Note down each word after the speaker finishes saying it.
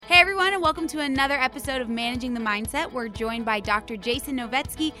welcome to another episode of Managing the Mindset. We're joined by Dr. Jason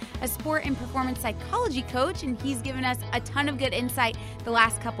Novetsky, a sport and performance psychology coach, and he's given us a ton of good insight the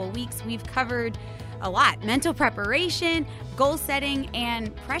last couple weeks. We've covered a lot: mental preparation, goal setting,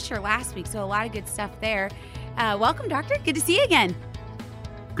 and pressure last week, so a lot of good stuff there. Welcome, Doctor. Good to see you again.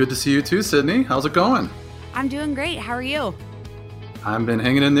 Good to see you too, Sydney. How's it going? I'm doing great. How are you? I've been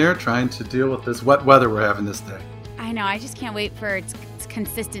hanging in there trying to deal with this wet weather we're having this day. I know. I just can't wait for its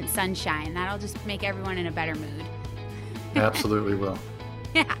consistent sunshine. That'll just make everyone in a better mood. Absolutely will.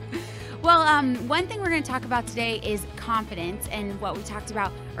 Yeah. Well, one thing we're going to talk about today is confidence, and what we talked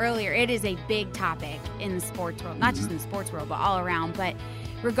about earlier. It is a big topic in the sports world, not just in the sports world, but all around. But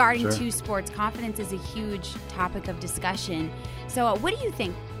regarding to sports, confidence is a huge topic of discussion. So what do you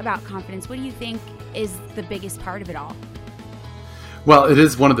think about confidence? What do you think is the biggest part of it all? Well, it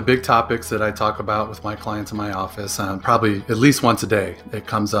is one of the big topics that I talk about with my clients in my office. Probably at least once a day it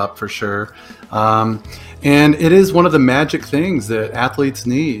comes up for sure. And it is one of the magic things that athletes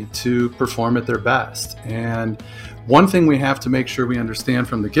need to perform at their best. And one thing we have to make sure we understand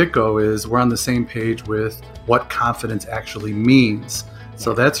from the get-go is we're on the same page with what confidence actually means.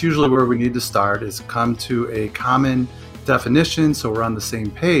 So that's usually where we need to start, is come to a common definition so we're on the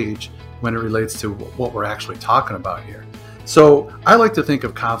same page when it relates to what we're actually talking about here. So I like to think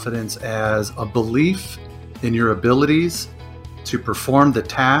of confidence as a belief in your abilities to perform the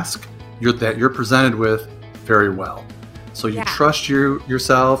task that you're presented with very well. So you trust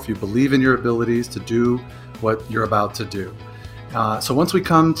yourself, you believe in your abilities to do what you're about to do. So once we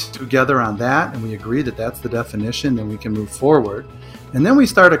come together on that and we agree that that's the definition, then we can move forward. And then we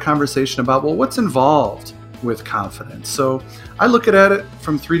start a conversation about, well, what's involved with confidence? So I look at it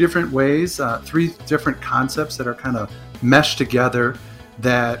from three different ways, three different concepts that are kind of meshed together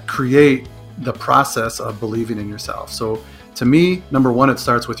that create the process of believing in yourself. So to me, number one, it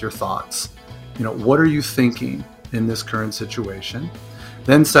starts with your thoughts. What are you thinking in this current situation?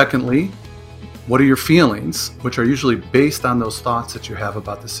 Then secondly, what are your feelings, which are usually based on those thoughts that you have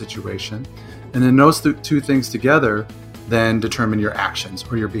about the situation? And then those two things together then determine your actions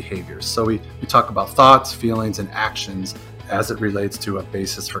or your behaviors. So we talk about thoughts, feelings, and actions as it relates to a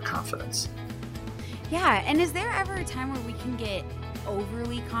basis for confidence. Yeah, and is there ever a time where we can get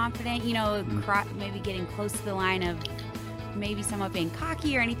overly confident, maybe getting close to the line of maybe somewhat being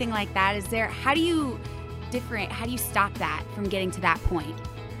cocky or anything like that? How do you stop that from getting to that point?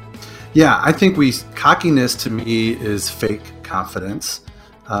 Yeah, I think cockiness to me is fake confidence.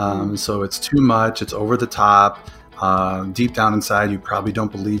 So it's too much, it's over the top. Deep down inside, you probably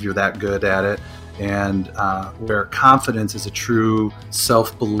don't believe you're that good at it. And where confidence is a true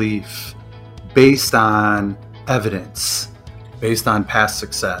self-belief based on evidence, based on past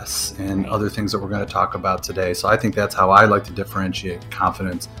success and other things that we're going to talk about today. So I think that's how I like to differentiate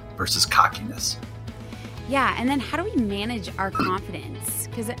confidence versus cockiness. Yeah, and then how do we manage our confidence?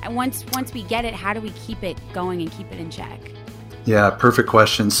 Because once we get it, how do we keep it going and keep it in check? Yeah, perfect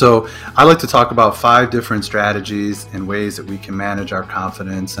question. So I like to talk about 5 different strategies and ways that we can manage our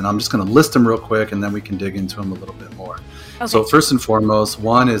confidence. And I'm just going to list them real quick, and then we can dig into them a little bit more. Okay. So first and foremost,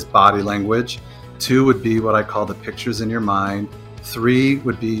 1 is body language. 2 would be what I call the pictures in your mind. 3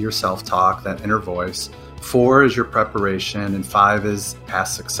 would be your self-talk, that inner voice. 4 is your preparation, and 5 is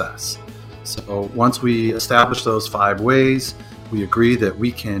past success. So once we establish those 5 ways, we agree that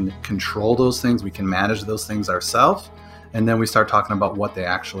we can control those things, we can manage those things ourselves. And then we start talking about what they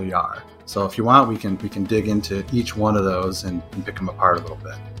actually are. So if you want, we can dig into each one of those and pick them apart a little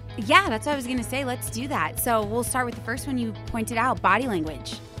bit. Yeah, that's what I was going to say. Let's do that. So we'll start with the first one you pointed out, body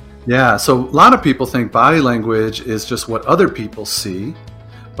language. Yeah, so a lot of people think body language is just what other people see.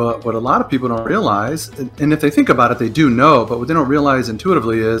 But what a lot of people don't realize, and if they think about it, they do know, but what they don't realize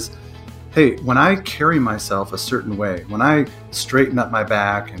intuitively is, hey, when I carry myself a certain way, when I straighten up my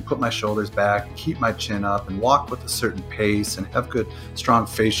back and put my shoulders back and keep my chin up and walk with a certain pace and have good, strong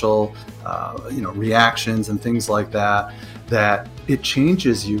facial, reactions and things like that, that it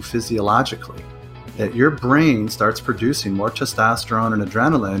changes you physiologically. That your brain starts producing more testosterone and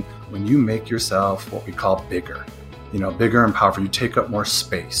adrenaline when you make yourself what we call bigger, bigger and powerful. You take up more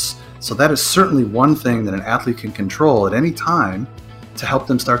space. So that is certainly one thing that an athlete can control at any time to help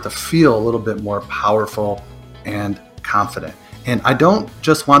them start to feel a little bit more powerful and confident. And I don't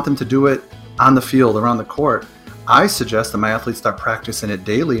just want them to do it on the field or on the court. I suggest that my athletes start practicing it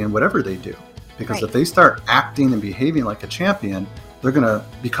daily in whatever they do. Because if they start acting and behaving like a champion, it's going to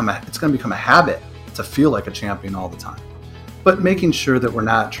become a habit to feel like a champion all the time. But making sure that we're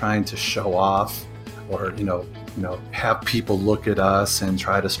not trying to show off or, have people look at us and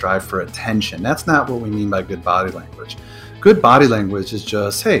try to strive for attention. That's not what we mean by good body language. good body language is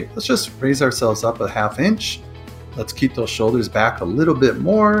just, hey, let's just raise ourselves up a half inch. Let's keep those shoulders back a little bit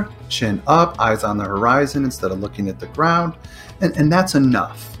more, chin up, eyes on the horizon instead of looking at the ground. And that's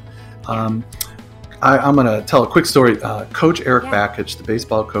enough. I'm going to tell a quick story. Coach Eric Bakich, the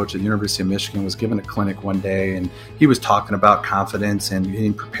baseball coach at the University of Michigan, was given a clinic one day, and he was talking about confidence and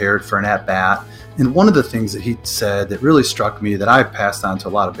getting prepared for an at-bat. And one of the things that he said that really struck me, that I've passed on to a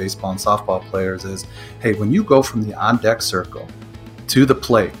lot of baseball and softball players, is, hey, when you go from the on-deck circle to the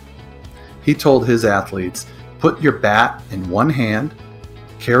plate, he told his athletes, put your bat in one hand,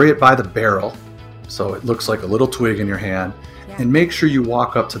 carry it by the barrel so it looks like a little twig in your hand, and make sure you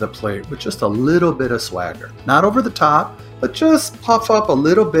walk up to the plate with just a little bit of swagger. Not over the top, but just puff up a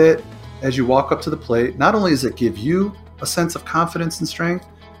little bit as you walk up to the plate. Not only does it give you a sense of confidence and strength,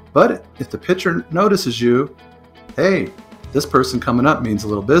 but if the pitcher notices you, hey, this person coming up means a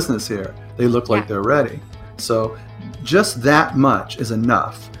little business here. They look like they're ready. So just that much is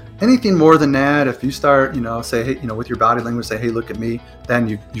enough. Anything more than that, if you start, say, hey, with your body language, say, hey, look at me, then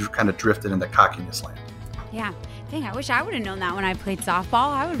you've kind of drifted into cockiness land. Yeah. Dang, I wish I would have known that when I played softball.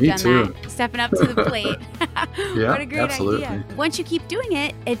 I would have done that, stepping up to the plate. What a great idea. Once you keep doing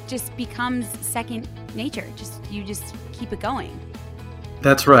it, it just becomes second nature. You just keep it going.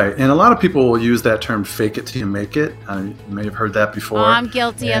 That's right. And a lot of people will use that term, fake it till you make it. You may have heard that before. Oh, I'm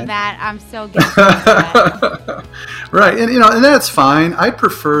guilty of that. I'm so guilty of that. Right. And that's fine. I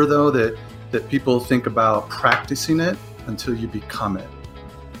prefer, though, that people think about practicing it until you become it.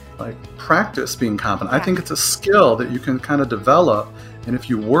 Like, practice being confident. I think it's a skill that you can kind of develop. And if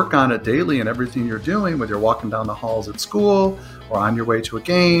you work on it daily in everything you're doing, whether you're walking down the halls at school or on your way to a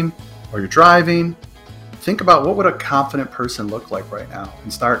game or you're driving, think about what would a confident person look like right now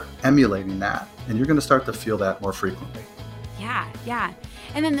and start emulating that. And you're going to start to feel that more frequently. Yeah.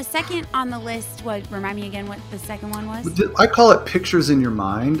 And then the second on the list, remind me again what the second one was? I call it pictures in your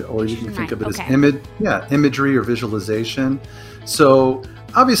mind, or you can think of it as imagery or visualization. So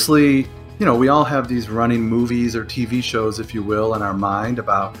obviously, we all have these running movies or TV shows, if you will, in our mind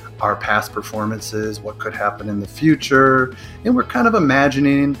about our past performances, what could happen in the future, and we're kind of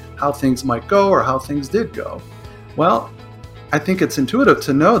imagining how things might go or how things did go. Well, I think it's intuitive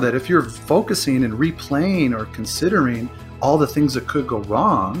to know that if you're focusing and replaying or considering all the things that could go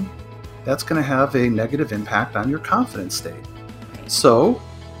wrong, that's going to have a negative impact on your confidence state. So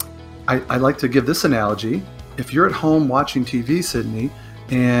I like to give this analogy. If you're at home watching TV, Sydney,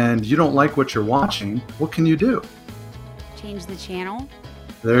 and you don't like what you're watching, what can you do? Change the channel.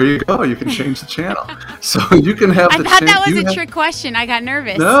 There you go. You can change the channel. So you can have I thought that was a trick question. I got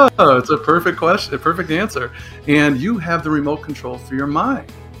nervous. No, it's a perfect question, a perfect answer. And you have the remote control for your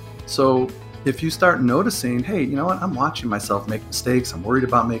mind. So if you start noticing, hey, you know what? I'm watching myself make mistakes. I'm worried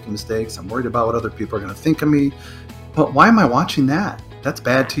about making mistakes. I'm worried about what other people are going to think of me. But why am I watching that? That's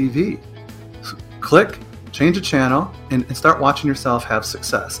bad TV. So click, change the channel, and start watching yourself have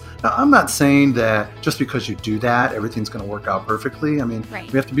success. Now, I'm not saying that just because you do that, everything's going to work out perfectly. I mean,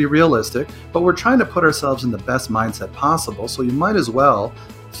 we have to be realistic, but we're trying to put ourselves in the best mindset possible. So you might as well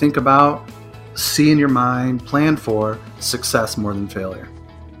think about, see in your mind, plan for success more than failure.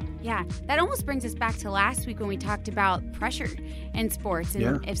 Yeah, that almost brings us back to last week when we talked about pressure in sports.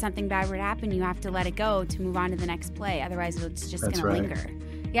 And if something bad would happen, you have to let it go to move on to the next play. Otherwise, it's just going to linger.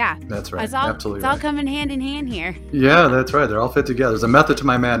 Yeah. That's right. Absolutely. It's all coming hand in hand here. Yeah, that's right. They're all fit together. There's a method to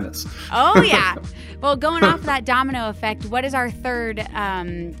my madness. Oh, yeah. Well, going off that domino effect, what is our third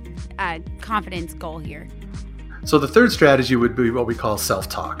confidence goal here? So the third strategy would be what we call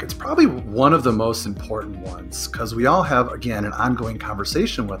self-talk. It's probably one of the most important ones because we all have, again, an ongoing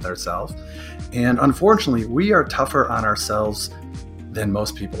conversation with ourselves. And unfortunately, we are tougher on ourselves than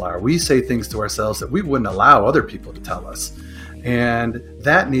most people are. We say things to ourselves that we wouldn't allow other people to tell us. And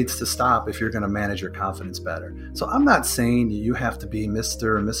that needs to stop if you're going to manage your confidence better. So I'm not saying you have to be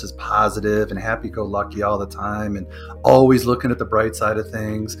Mr. and Mrs. Positive and happy-go-lucky all the time and always looking at the bright side of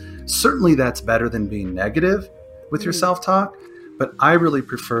things. Certainly that's better than being negative with your self-talk, but I really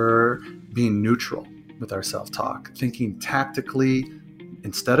prefer being neutral with our self-talk, thinking tactically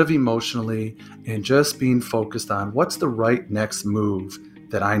instead of emotionally, and just being focused on what's the right next move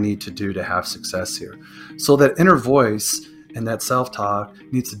that I need to do to have success here. So that inner voice and that self-talk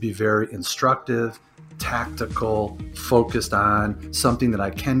needs to be very instructive, tactical, focused on something that I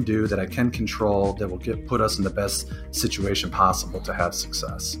can do, that I can control, that will put us in the best situation possible to have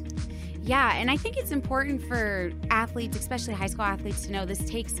success. Yeah, and I think it's important for athletes, especially high school athletes, to know this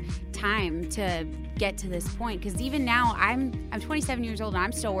takes time to get to this point. Because even now, I'm 27 years old and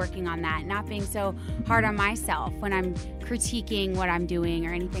I'm still working on that, not being so hard on myself when I'm critiquing what I'm doing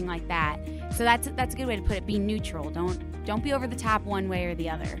or anything like that. So that's a good way to put it. Be neutral. Don't be over the top one way or the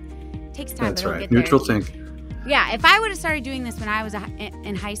other. It takes time. That's but it'll right. get Neutral there. thinking. Yeah, if I would have started doing this when I was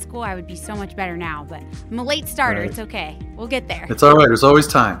in high school, I would be so much better now. But I'm a late starter. Right. It's okay. We'll get there. It's all right. There's always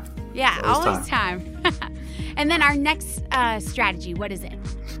time. Yeah, always time. And then our next strategy, what is it?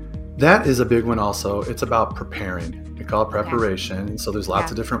 That is a big one also. It's about preparing. We call it preparation. Okay. And so there's lots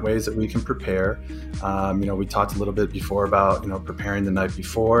of different ways that we can prepare. We talked a little bit before about, preparing the night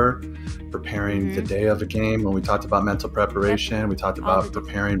before, preparing the day of a game. When we talked about mental preparation, we talked about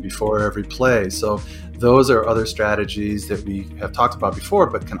preparing before every play. So those are other strategies that we have talked about before,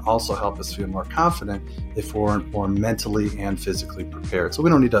 but can also help us feel more confident if we're more mentally and physically prepared. So we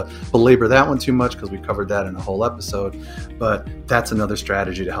don't need to belabor that one too much because we covered that in a whole episode, but that's another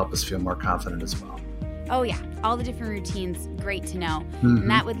strategy to help us feel more confident as well. Oh yeah, all the different routines, great to know. And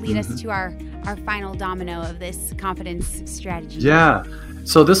that would lead us to our final domino of this confidence strategy. Yeah,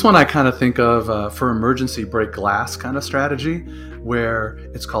 so this one I kind of think of for emergency break glass kind of strategy, where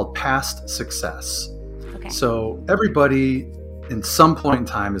it's called past success. Okay. So everybody in some point in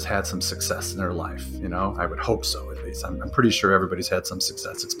time has had some success in their life. I would hope so, at least. I'm pretty sure everybody's had some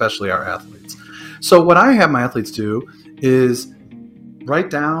success, especially our athletes. So what I have my athletes do is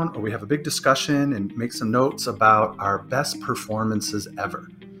write down, or we have a big discussion and make some notes about our best performances ever.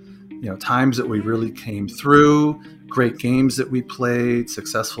 Times that we really came through, great games that we played,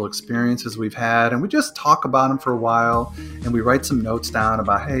 successful experiences we've had, and we just talk about them for a while, and we write some notes down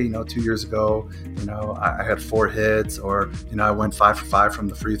about, hey, 2 years ago, I had 4 hits, or, I went 5 for 5 from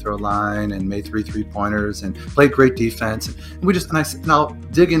the free throw line and made 3 3-pointers and played great defense. And I'll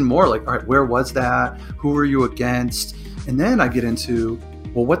dig in more, like, all right, where was that? Who were you against? And then I get into,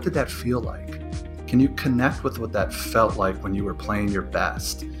 well, what did that feel like? Can you connect with what that felt like when you were playing your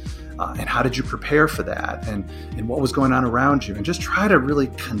best? And how did you prepare for that? And what was going on around you? And just try to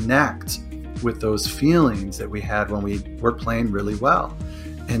really connect with those feelings that we had when we were playing really well.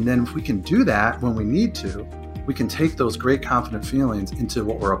 And then if we can do that when we need to, we can take those great confident feelings into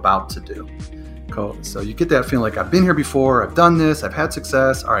what we're about to do. Cool. So you get that feeling like, I've been here before, I've done this, I've had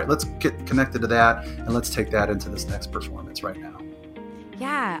success. All right, let's get connected to that, and let's take that into this next performance right now.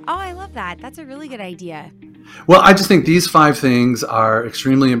 Yeah. Oh, I love that. That's a really good idea. Well, I just think these 5 things are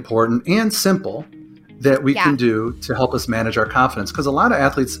extremely important and simple that we can do to help us manage our confidence. Because a lot of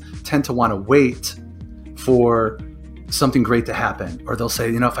athletes tend to want to wait for something great to happen. Or they'll say,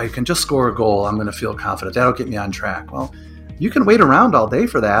 if I can just score a goal, I'm going to feel confident. That'll get me on track. Well, you can wait around all day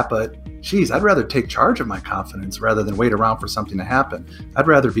for that, but geez, I'd rather take charge of my confidence rather than wait around for something to happen. I'd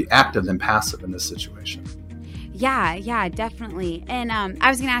rather be active than passive in this situation. Yeah, definitely. And I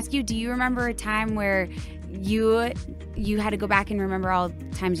was going to ask you, do you remember a time where you had to go back and remember all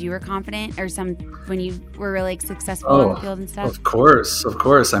times you were confident, or some when you were really successful on the field and stuff? Of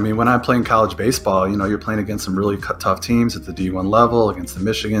course. I mean, when I'm playing college baseball, you're playing against some really tough teams at the D1 level, against the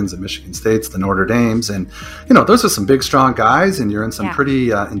Michigans, the Michigan States, the Notre Dames. And, those are some big, strong guys, and you're in some pretty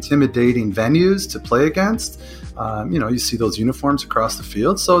intimidating venues to play against. You see those uniforms across the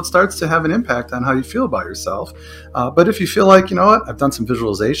field. So it starts to have an impact on how you feel about yourself. But if you feel like, I've done some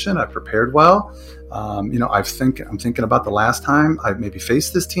visualization, I've prepared well, I'm thinking about the last time I've maybe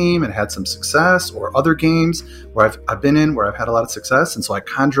faced this team and had some success, or other games where I've been in where I've had a lot of success. And so I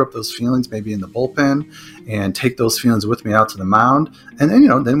conjure up those feelings maybe in the bullpen and take those feelings with me out to the mound. And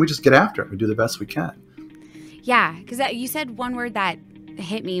then, then we just get after it. We do the best we can. Yeah, because you said one word that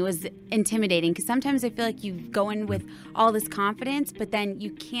hit me was intimidating, because sometimes I feel like you go in with all this confidence, but then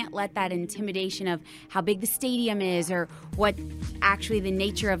you can't let that intimidation of how big the stadium is or what actually the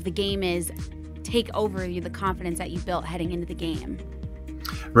nature of the game is take over the confidence that you built heading into the game.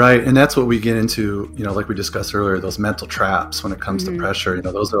 Right. And that's what we get into, like we discussed earlier, those mental traps when it comes to pressure.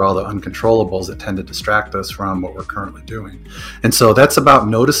 Those are all the uncontrollables that tend to distract us from what we're currently doing. And so that's about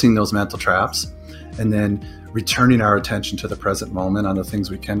noticing those mental traps and then returning our attention to the present moment on the things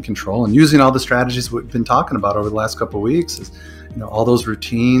we can control, and using all the strategies we've been talking about over the last couple of weeks, is, all those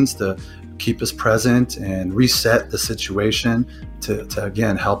routines to keep us present and reset the situation to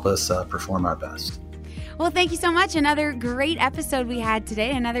again, help us perform our best. Well, thank you so much. Another great episode we had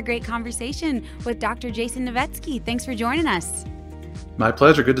today. Another great conversation with Dr. Jason Novetzke. Thanks for joining us. My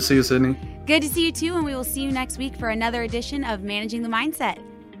pleasure. Good to see you, Sydney. Good to see you too. And we will see you next week for another edition of Managing the Mindset.